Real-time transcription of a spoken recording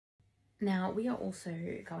Now, we are also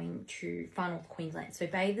going to far north Queensland, so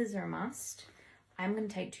bathers are a must. I'm going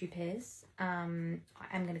to take 2 pairs. I am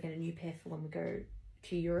going to get a new pair for when we go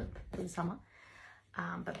to Europe for the summer.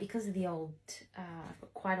 But because of the old, I've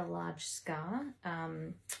got quite a large scar,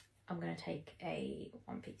 I'm going to take a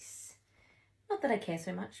 1-piece. Not that I care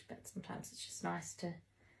so much, but sometimes it's just nice to,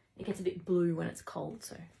 it gets a bit blue when it's cold,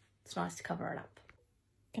 so it's nice to cover it up.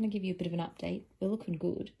 I'm going to give you a bit of an update. We're looking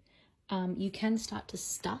good. You can start to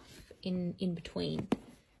stuff in between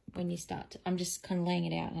when you start. I'm just kind of laying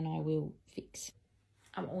it out and I will fix.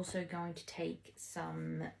 I'm also going to take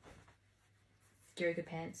some yoga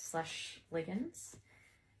pants / leggings.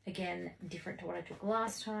 Again, different to what I took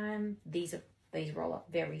last time. These roll up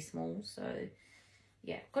very small, so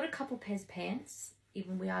yeah, got a couple pairs of pants.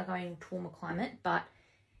 Even we are going to warmer climate, but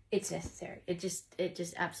it's necessary. It just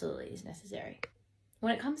absolutely is necessary.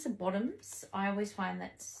 When it comes to bottoms, I always find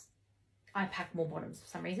that I pack more bottoms for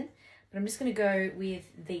some reason, but I'm just going to go with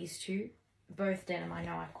these 2, both denim. I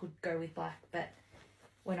know I could go with black, but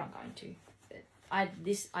we're not going to. But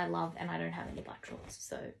this I love, and I don't have any black shorts,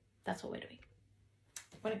 so that's what we're doing.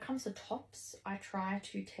 When it comes to tops, I try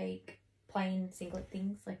to take plain singlet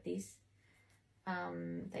things like this.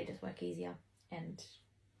 They just work easier, and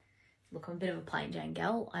look, I'm a bit of a plain Jane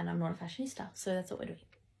gal, and I'm not a fashionista, so that's what we're doing.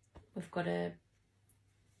 We've got a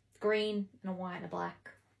green and a white and a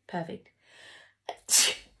black. Perfect.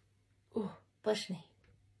 Oh, bless me.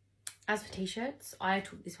 As for t-shirts, I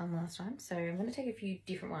took this one last time, so I'm going to take a few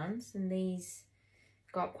different ones, and these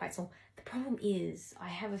go up quite small. The problem is I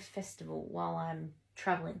have a festival while I'm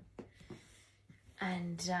traveling,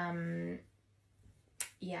 and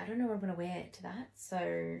yeah, I don't know what I'm going to wear to that,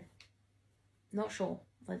 so not sure.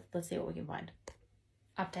 Let's see what we can find.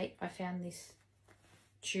 Update, I found this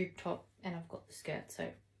tube top and I've got the skirt, so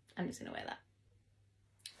I'm just going to wear that.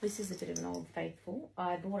 This is a bit of an old faithful.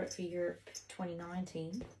 I bought it for Europe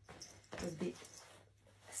 2019. It was a bit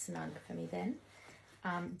snug for me then.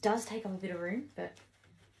 Does take up a bit of room, but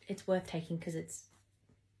it's worth taking because it's,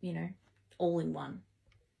 you know, all in one.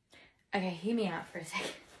 Okay, hear me out for a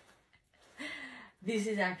second. This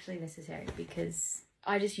is actually necessary because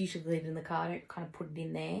I just usually leave it in the car. I don't kind of put it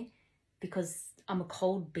in there because I'm a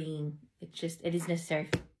cold being. It is necessary.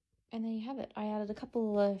 And there you have it. I added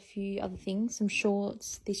a few other things, some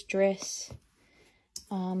shorts, this dress,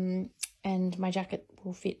 and my jacket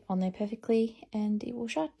will fit on there perfectly and it will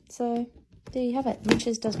shut. So there you have it.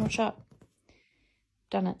 Mitch's does not shut.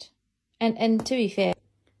 Done it. And to be fair,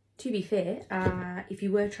 if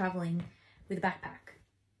you were traveling with a backpack,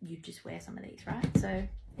 you'd just wear some of these, right? So there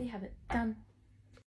you have it. Done.